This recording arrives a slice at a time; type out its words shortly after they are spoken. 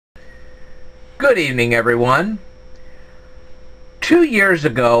Good evening, everyone. 2 years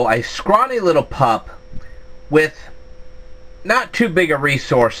ago, a scrawny little pup with not too big of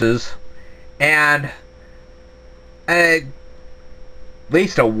resources and at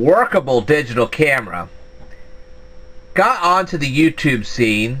least a workable digital camera got onto the YouTube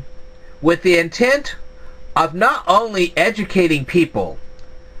scene with the intent of not only educating people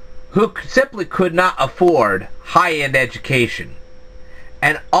who simply could not afford high-end education,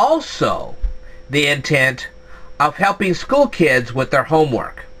 and also the intent of helping school kids with their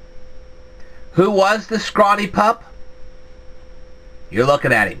homework. Who was the scrawny pup? You're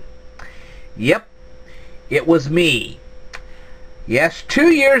looking at him. Yep, it was me. Yes,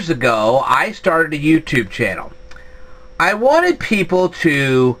 2 years ago, I started a YouTube channel. I wanted people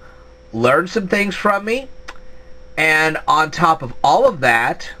to learn some things from me, and on top of all of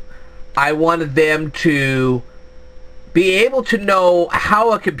that, I wanted them to be able to know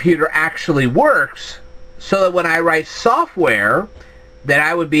how a computer actually works, so that when I write software, that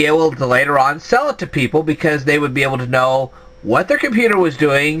I would be able to later on sell it to people, because they would be able to know what their computer was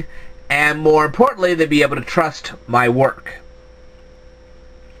doing, and more importantly, they'd be able to trust my work.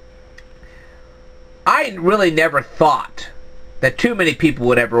 I really never thought that too many people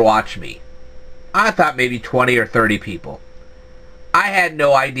would ever watch me. I thought maybe 20 or 30 people. I had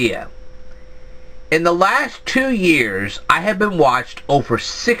no idea. In the last 2 years, I have been watched over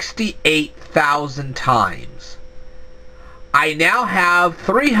 68,000 times. I now have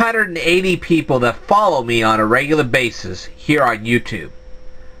 380 people that follow me on a regular basis here on YouTube.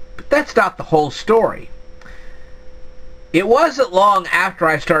 But that's not the whole story. It wasn't long after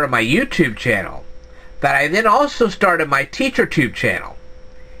I started my YouTube channel that I then also started my TeacherTube channel.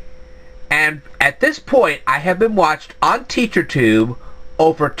 And at this point, I have been watched on TeacherTube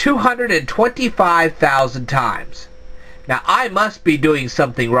over 225,000 times. Now, I must be doing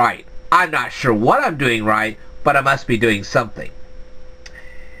something right. I'm not sure what I'm doing right, but I must be doing something.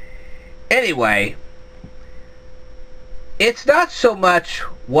 Anyway, it's not so much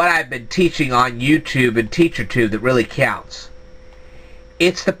what I've been teaching on YouTube and TeacherTube that really counts.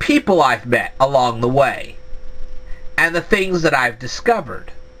 It's the people I've met along the way, and the things that I've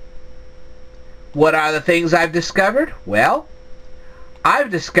discovered. What are the things I've discovered? Well,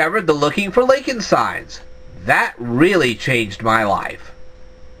 I've discovered the Looking for Lincoln signs. That really changed my life.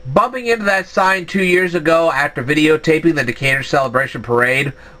 Bumping into that sign 2 years ago after videotaping the Decatur Celebration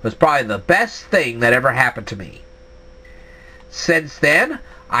Parade was probably the best thing that ever happened to me. Since then,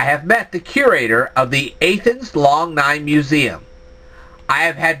 I have met the curator of the Athens Long Nine Museum. I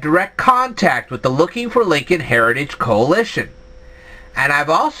have had direct contact with the Looking for Lincoln Heritage Coalition. And I've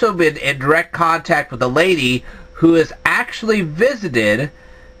also been in direct contact with a lady who has actually visited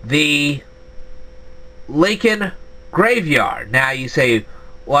the Lincoln Graveyard. Now you say,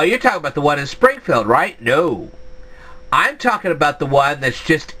 well, you're talking about the one in Springfield, right? No. I'm talking about the one that's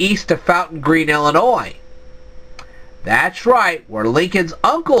just east of Fountain Green, Illinois. That's right, where Lincoln's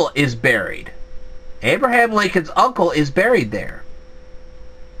uncle is buried. Abraham Lincoln's uncle is buried there.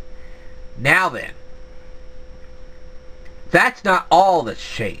 Now then, that's not all that's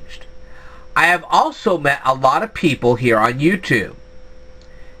changed. I have also met a lot of people here on YouTube.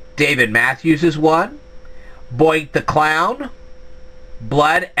 David Matthews is one. Boink the Clown.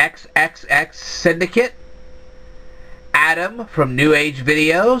 Blood XXX Syndicate. Adam from New Age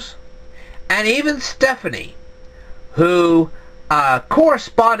Videos. And even Stephanie, who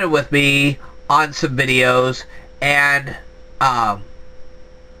corresponded with me on some videos. And, well,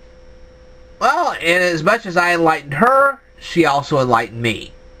 in as much as I enlightened her, she also enlightened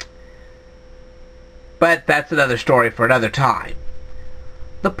me. But that's another story for another time.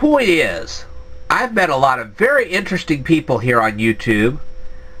 The point is, I've met a lot of very interesting people here on YouTube,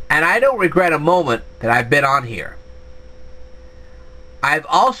 and I don't regret a moment that I've been on here. I've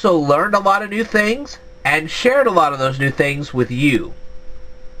also learned a lot of new things and shared a lot of those new things with you.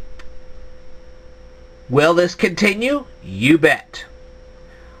 Will this continue? You bet.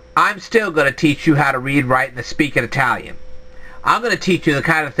 I'm still going to teach you how to read, write, and speak in Italian. I'm going to teach you the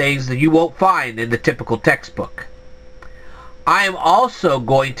kind of things that you won't find in the typical textbook. I am also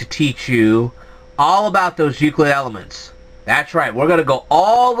going to teach you all about those Euclid elements. That's right, we're going to go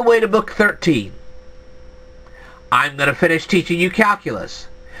all the way to book 13. I'm going to finish teaching you calculus.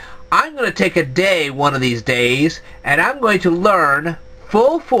 I'm going to take a day one of these days, and I'm going to learn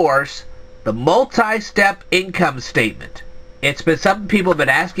full force the multi-step income statement. It's been something people have been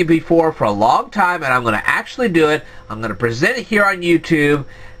asking for a long time, and I'm going to actually do it. I'm going to present it here on YouTube,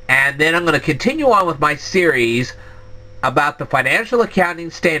 and then I'm going to continue on with my series about the Financial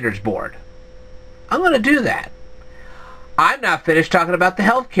Accounting Standards Board. I'm going to do that. I'm not finished talking about the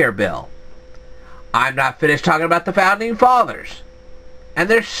health care bill. I'm not finished talking about the Founding Fathers. And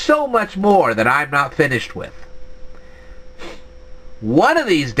there's so much more that I'm not finished with. One of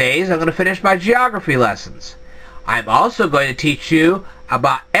these days, I'm going to finish my geography lessons. I'm also going to teach you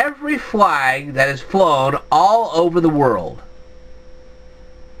about every flag that is flown all over the world.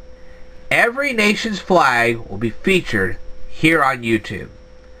 Every nation's flag will be featured here on YouTube.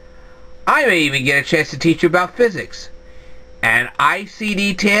 I may even get a chance to teach you about physics. And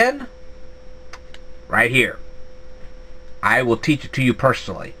ICD-10, right here. I will teach it to you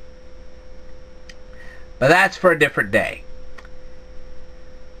personally. But that's for a different day.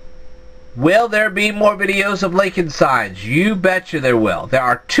 Will there be more videos of Lincoln signs? You betcha there will. There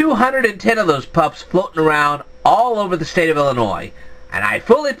are 210 of those pups floating around all over the state of Illinois, and I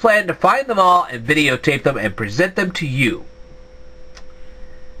fully plan to find them all and videotape them and present them to you.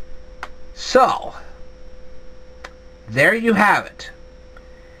 So, there you have it.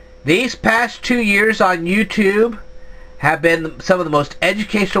 These past 2 years on YouTube have been some of the most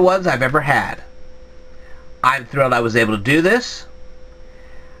educational ones I've ever had. I'm thrilled I was able to do this.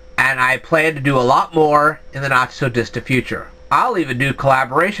 And I plan to do a lot more in the not-so-distant future. I'll even do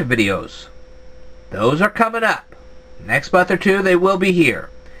collaboration videos. Those are coming up. Next month or two, they will be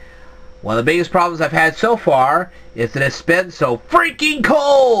here. One of the biggest problems I've had so far is that it's been so freaking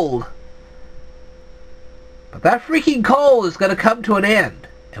cold. But that freaking cold is going to come to an end.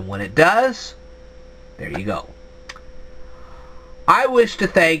 And when it does, there you go. I wish to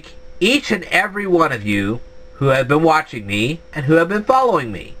thank each and every one of you who have been watching me and who have been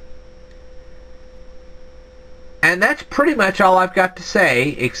following me. And that's pretty much all I've got to say,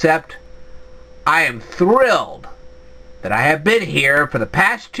 except I am thrilled that I have been here for the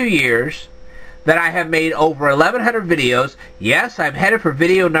past 2 years, that I have made over 1,100 videos. Yes, I'm headed for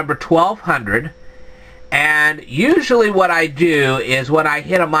video number 1,200. And usually what I do is when I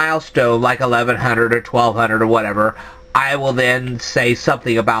hit a milestone like 1,100 or 1,200 or whatever, I will then say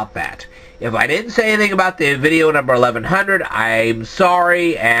something about that. If I didn't say anything about the video number 1,100, I'm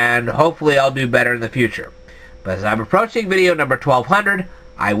sorry, and hopefully I'll do better in the future. But as I'm approaching video number 1,200,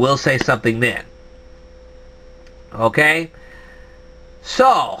 I will say something then. Okay?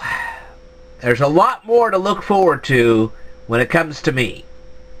 So, there's a lot more to look forward to when it comes to me.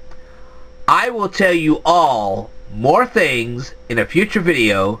 I will tell you all more things in a future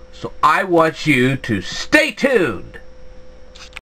video, so I want you to stay tuned.